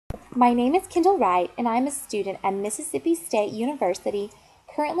My name is Kendall Wright, and I'm a student at Mississippi State University,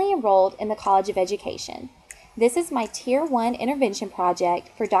 currently enrolled in the College of Education. This is my Tier 1 intervention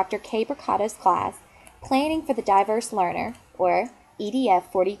project for Dr. K. Bricato's class, Planning for the Diverse Learner, or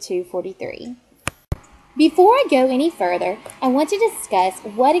EDF 4243. Before I go any further, I want to discuss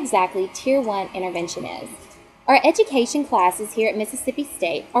what exactly Tier 1 intervention is. Our education classes here at Mississippi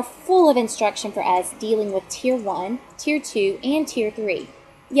State are full of instruction for us dealing with Tier 1, Tier 2, and Tier 3.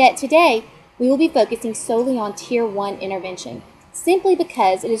 Yet today, we will be focusing solely on Tier 1 intervention, simply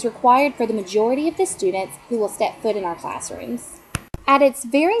because it is required for the majority of the students who will step foot in our classrooms. At its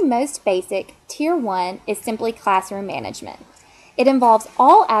very most basic, Tier 1 is simply classroom management. It involves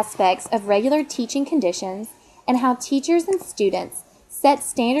all aspects of regular teaching conditions and how teachers and students set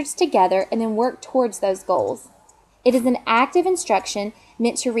standards together and then work towards those goals. It is an active instruction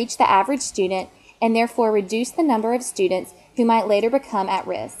meant to reach the average student and therefore reduce the number of students who might later become at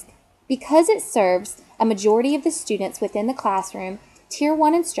risk. Because it serves a majority of the students within the classroom, Tier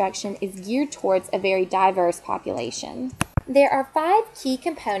 1 instruction is geared towards a very diverse population. There are 5 key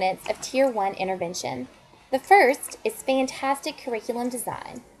components of Tier 1 intervention. The first is fantastic curriculum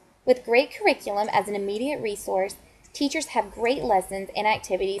design. With great curriculum as an immediate resource, teachers have great lessons and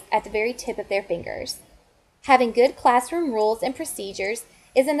activities at the very tip of their fingers. Having good classroom rules and procedures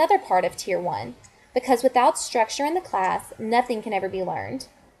is another part of Tier 1, because without structure in the class, nothing can ever be learned.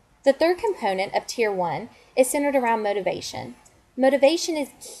 The third component of Tier 1 is centered around motivation. Motivation is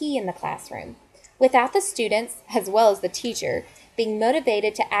key in the classroom. Without the students, as well as the teacher, being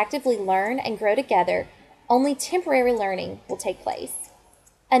motivated to actively learn and grow together, only temporary learning will take place.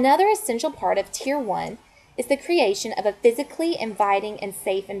 Another essential part of Tier 1 is the creation of a physically inviting and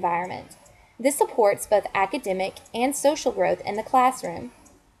safe environment. This supports both academic and social growth in the classroom.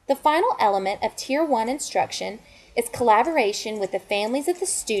 The final element of Tier 1 instruction is collaboration with the families of the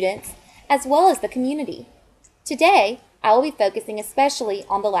students as well as the community. Today, I will be focusing especially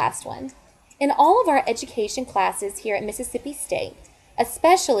on the last one. In all of our education classes here at Mississippi State,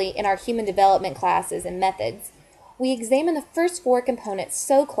 especially in our human development classes and methods, we examine the first 4 components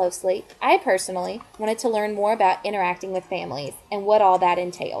so closely, I personally wanted to learn more about interacting with families and what all that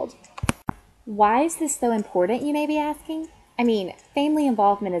entailed. Why is this so important, you may be asking? I mean, family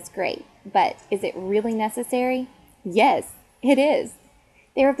involvement is great, but is it really necessary? Yes, it is.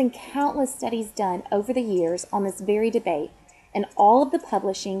 There have been countless studies done over the years on this very debate, and all of the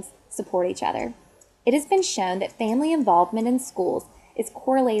publishings support each other. It has been shown that family involvement in schools is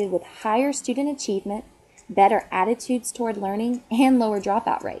correlated with higher student achievement, better attitudes toward learning, and lower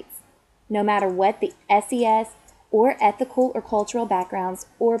dropout rates, no matter what the SES or ethical or cultural backgrounds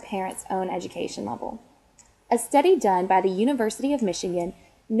or parents' own education level. A study done by the University of Michigan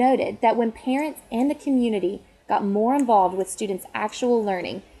noted that when parents and the community got more involved with students' actual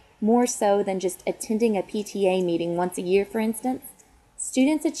learning, more so than just attending a PTA meeting once a year, for instance,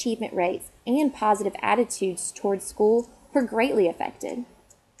 students' achievement rates and positive attitudes towards school were greatly affected.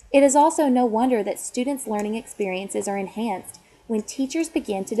 It is also no wonder that students' learning experiences are enhanced when teachers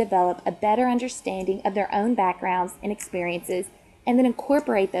begin to develop a better understanding of their own backgrounds and experiences and then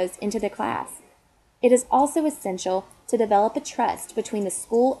incorporate those into the class. It is also essential to develop a trust between the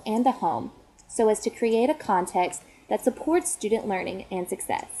school and the home so as to create a context that supports student learning and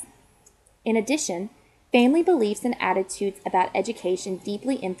success. In addition, family beliefs and attitudes about education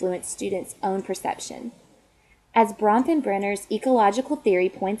deeply influence students' own perception. As Bronfenbrenner's ecological theory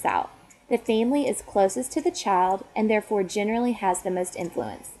points out, the family is closest to the child and therefore generally has the most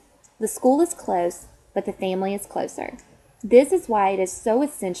influence. The school is close, but the family is closer. This is why it is so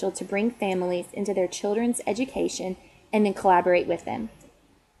essential to bring families into their children's education and then collaborate with them.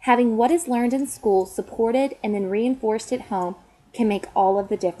 Having what is learned in school supported and then reinforced at home can make all of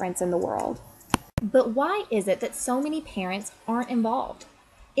the difference in the world. But why is it that so many parents aren't involved?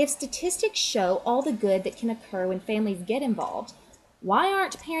 If statistics show all the good that can occur when families get involved, why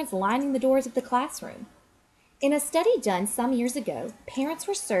aren't parents lining the doors of the classroom? In a study done some years ago, parents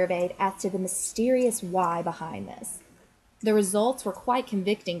were surveyed as to the mysterious why behind this. The results were quite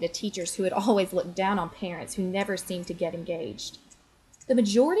convicting to teachers who had always looked down on parents who never seemed to get engaged. The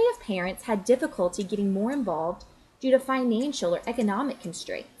majority of parents had difficulty getting more involved due to financial or economic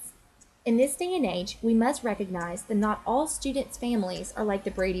constraints. In this day and age, we must recognize that not all students' families are like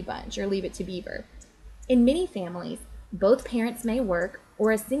the Brady Bunch or Leave It to Beaver. In many families, both parents may work,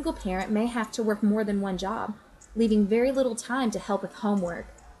 or a single parent may have to work more than one job, leaving very little time to help with homework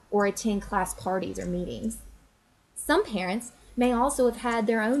or attend class parties or meetings. Some parents may also have had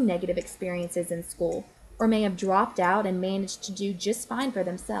their own negative experiences in school, or may have dropped out and managed to do just fine for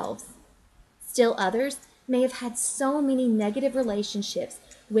themselves. Still others may have had so many negative relationships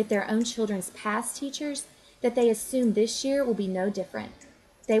with their own children's past teachers that they assume this year will be no different.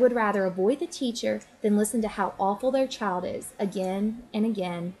 They would rather avoid the teacher than listen to how awful their child is again and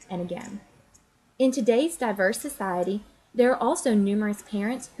again and again. In today's diverse society, there are also numerous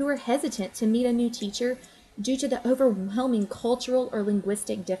parents who are hesitant to meet a new teacher due to the overwhelming cultural or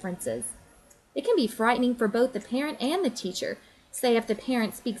linguistic differences. It can be frightening for both the parent and the teacher, say if the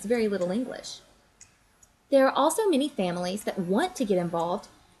parent speaks very little English. There are also many families that want to get involved,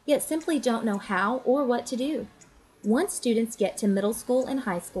 yet simply don't know how or what to do. Once students get to middle school and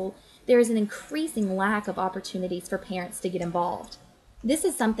high school, there is an increasing lack of opportunities for parents to get involved. This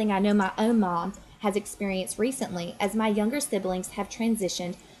is something I know my own mom has experienced recently as my younger siblings have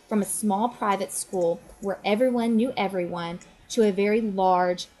transitioned from a small private school where everyone knew everyone to a very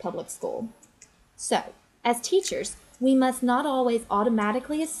large public school. So, as teachers, we must not always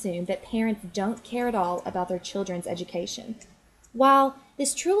automatically assume that parents don't care at all about their children's education. While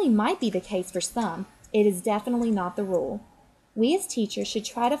this truly might be the case for some, it is definitely not the rule. We as teachers should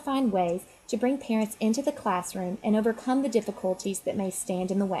try to find ways to bring parents into the classroom and overcome the difficulties that may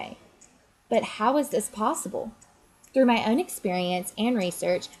stand in the way. But how is this possible? Through my own experience and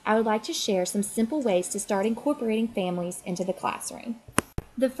research, I would like to share some simple ways to start incorporating families into the classroom.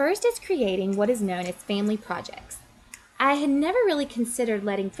 The first is creating what is known as family projects. I had never really considered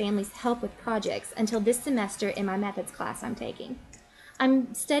letting families help with projects until this semester in my methods class I'm taking.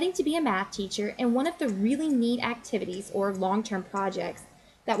 I'm studying to be a math teacher, and one of the really neat activities or long-term projects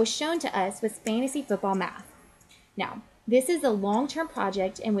that was shown to us was fantasy football math. Now, this is a long-term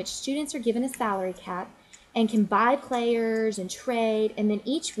project in which students are given a salary cap and can buy players and trade, and then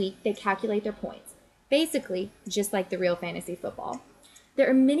each week they calculate their points. Basically, just like the real fantasy football. There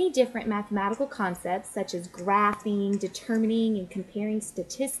are many different mathematical concepts such as graphing, determining and comparing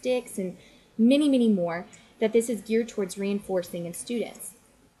statistics, and many, many more that this is geared towards reinforcing in students.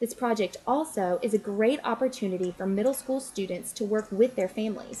 This project also is a great opportunity for middle school students to work with their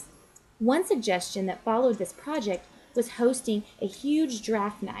families. One suggestion that followed this project was hosting a huge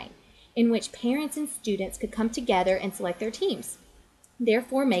draft night in which parents and students could come together and select their teams,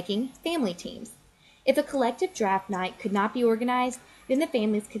 therefore making family teams. If a collective draft night could not be organized, then the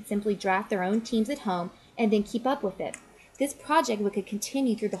families could simply draft their own teams at home and then keep up with it. This project could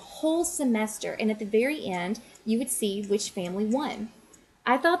continue through the whole semester, and at the very end, you would see which family won.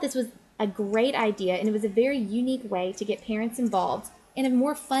 I thought this was a great idea, and it was a very unique way to get parents involved in a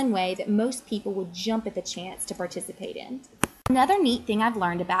more fun way that most people would jump at the chance to participate in. Another neat thing I've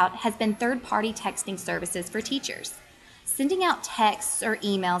learned about has been third-party texting services for teachers. Sending out texts or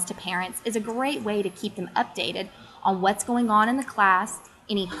emails to parents is a great way to keep them updated on what's going on in the class,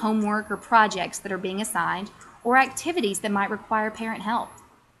 any homework or projects that are being assigned, or activities that might require parent help.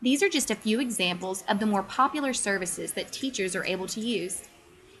 These are just a few examples of the more popular services that teachers are able to use.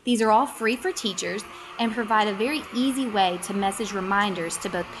 These are all free for teachers and provide a very easy way to message reminders to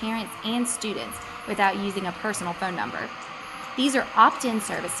both parents and students without using a personal phone number. These are opt-in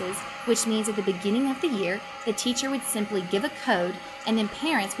services, which means at the beginning of the year, the teacher would simply give a code and then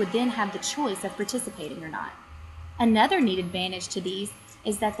parents would then have the choice of participating or not. Another neat advantage to these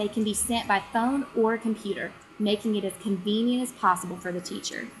is that they can be sent by phone or computer, making it as convenient as possible for the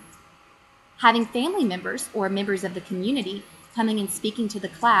teacher. Having family members or members of the community coming and speaking to the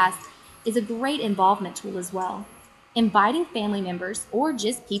class is a great involvement tool as well. Inviting family members or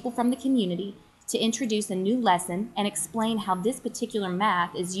just people from the community to introduce a new lesson and explain how this particular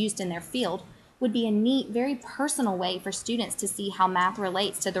math is used in their field would be a neat, very personal way for students to see how math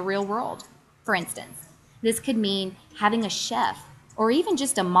relates to the real world. For instance, this could mean having a chef or even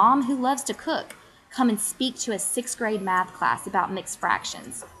just a mom who loves to cook come and speak to a 6th grade math class about mixed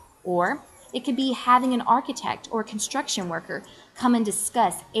fractions. Or it could be having an architect or a construction worker come and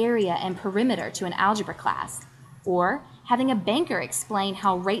discuss area and perimeter to an algebra class. Or having a banker explain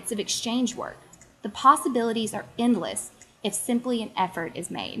how rates of exchange work. The possibilities are endless if simply an effort is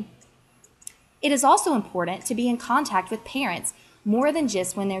made. It is also important to be in contact with parents more than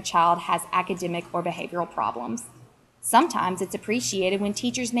just when their child has academic or behavioral problems. Sometimes it's appreciated when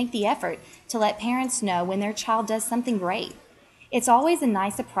teachers make the effort to let parents know when their child does something great. It's always a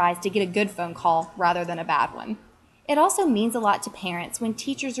nice surprise to get a good phone call rather than a bad one. It also means a lot to parents when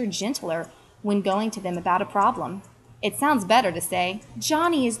teachers are gentler when going to them about a problem. It sounds better to say,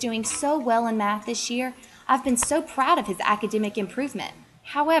 "Johnny is doing so well in math this year. I've been so proud of his academic improvement.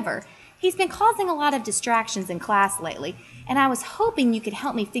 However, he's been causing a lot of distractions in class lately, and I was hoping you could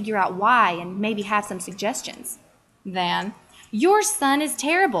help me figure out why and maybe have some suggestions." Than, "Your son is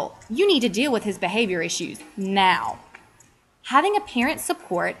terrible. You need to deal with his behavior issues now." Having a parent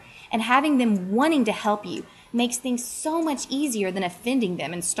support and having them wanting to help you makes things so much easier than offending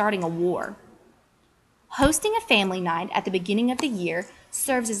them and starting a war. Hosting a family night at the beginning of the year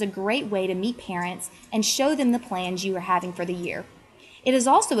serves as a great way to meet parents and show them the plans you are having for the year. It is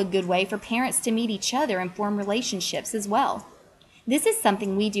also a good way for parents to meet each other and form relationships as well. This is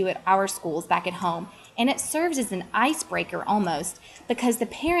something we do at our schools back at home, and it serves as an icebreaker almost, because the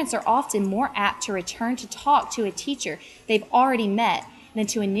parents are often more apt to return to talk to a teacher they've already met than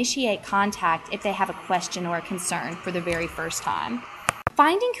to initiate contact if they have a question or a concern for the very first time.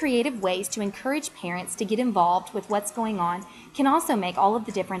 Finding creative ways to encourage parents to get involved with what's going on can also make all of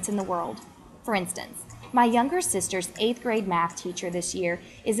the difference in the world. For instance, my younger sister's 8th grade math teacher this year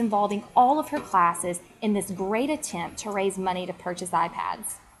is involving all of her classes in this great attempt to raise money to purchase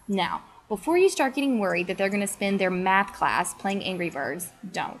iPads. Now, before you start getting worried that they're going to spend their math class playing Angry Birds,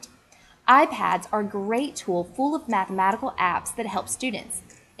 don't. iPads are a great tool full of mathematical apps that help students.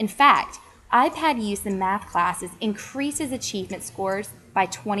 In fact, iPad use in math classes increases achievement scores by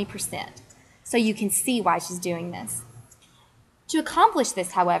 20%, so you can see why she's doing this. To accomplish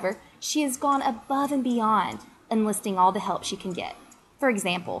this, however, she has gone above and beyond, enlisting all the help she can get. For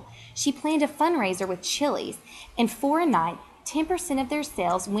example, she planned a fundraiser with Chili's, and for a night, 10% of their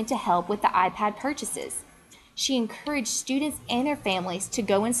sales went to help with the iPad purchases. She encouraged students and their families to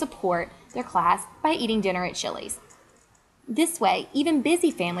go and support their class by eating dinner at Chili's. This way, even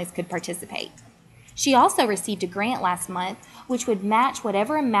busy families could participate. She also received a grant last month which would match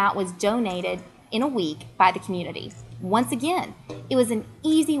whatever amount was donated in a week by the community. Once again, it was an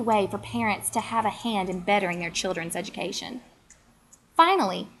easy way for parents to have a hand in bettering their children's education.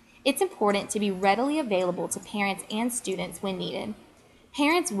 Finally, it's important to be readily available to parents and students when needed.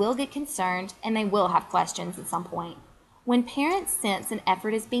 Parents will get concerned and they will have questions at some point. When parents sense an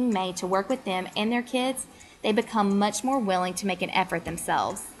effort is being made to work with them and their kids, they become much more willing to make an effort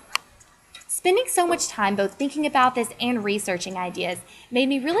themselves. Spending so much time both thinking about this and researching ideas made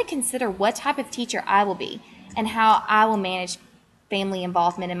me really consider what type of teacher I will be and how I will manage family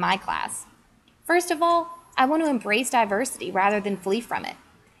involvement in my class. First of all, I want to embrace diversity rather than flee from it.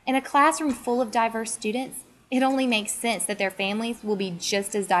 In a classroom full of diverse students, it only makes sense that their families will be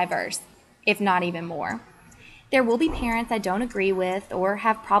just as diverse, if not even more. There will be parents I don't agree with or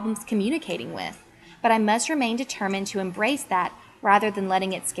have problems communicating with, but I must remain determined to embrace that rather than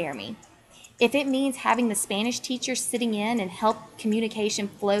letting it scare me. If it means having the Spanish teacher sitting in and help communication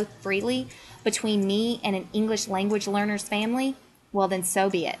flow freely between me and an English language learner's family, well then so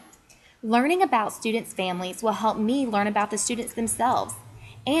be it. Learning about students' families will help me learn about the students themselves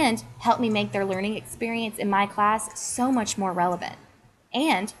and help me make their learning experience in my class so much more relevant.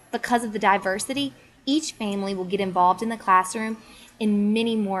 And because of the diversity, each family will get involved in the classroom in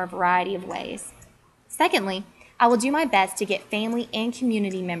many more variety of ways. Secondly, I will do my best to get family and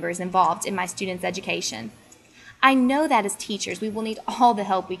community members involved in my students' education. I know that as teachers, we will need all the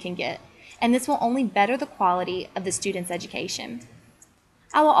help we can get, and this will only better the quality of the students' education.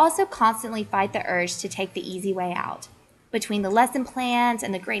 I will also constantly fight the urge to take the easy way out. Between the lesson plans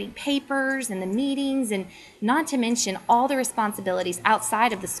and the grading papers and the meetings, and not to mention all the responsibilities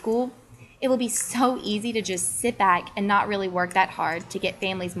outside of the school, it will be so easy to just sit back and not really work that hard to get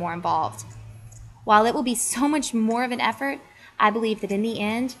families more involved. While it will be so much more of an effort, I believe that in the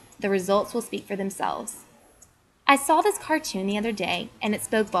end, the results will speak for themselves. I saw this cartoon the other day, and it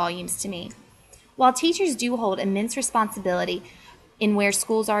spoke volumes to me. While teachers do hold immense responsibility in where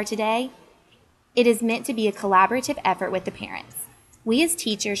schools are today, it is meant to be a collaborative effort with the parents. We as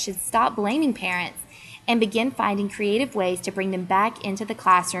teachers should stop blaming parents and begin finding creative ways to bring them back into the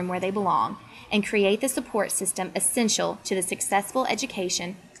classroom where they belong and create the support system essential to the successful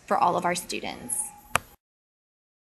education for all of our students.